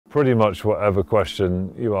Pretty much whatever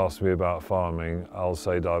question you ask me about farming, I'll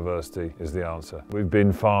say diversity is the answer. We've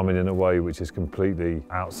been farming in a way which is completely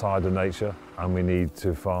outside of nature, and we need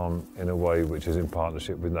to farm in a way which is in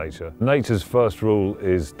partnership with nature. Nature's first rule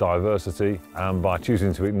is diversity, and by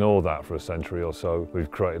choosing to ignore that for a century or so,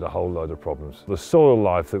 we've created a whole load of problems. The soil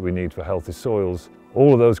life that we need for healthy soils,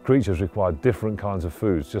 all of those creatures require different kinds of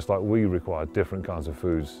foods, just like we require different kinds of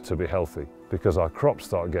foods to be healthy, because our crops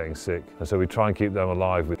start getting sick, and so we try and keep them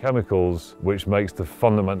alive with chemicals, which makes the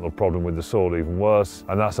fundamental problem with the soil even worse,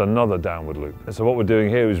 and that's another downward loop. And so what we're doing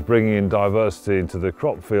here is bringing in diversity into the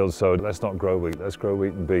crop field. So let's not grow wheat, let's grow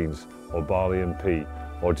wheat and beans, or barley and pea,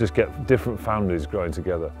 or just get different families growing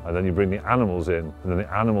together. And then you bring the animals in, and then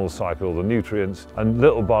the animals cycle all the nutrients, and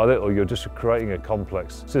little by little you're just creating a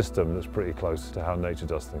complex system that's pretty close to how nature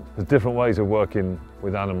does things. There's different ways of working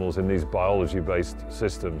with animals in these biology-based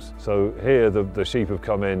systems. So here the sheep have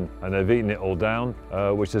come in and they've eaten it all down,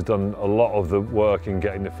 which has done a lot of the work in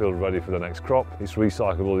getting the field ready for the next crop. It's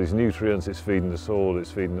recycled all these nutrients, it's feeding the soil,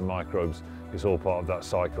 it's feeding the microbes, it's all part of that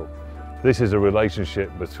cycle. This is a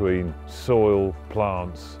relationship between soil,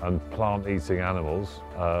 plants and plant-eating animals,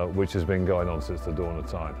 which has been going on since the dawn of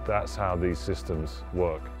time. That's how these systems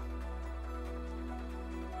work.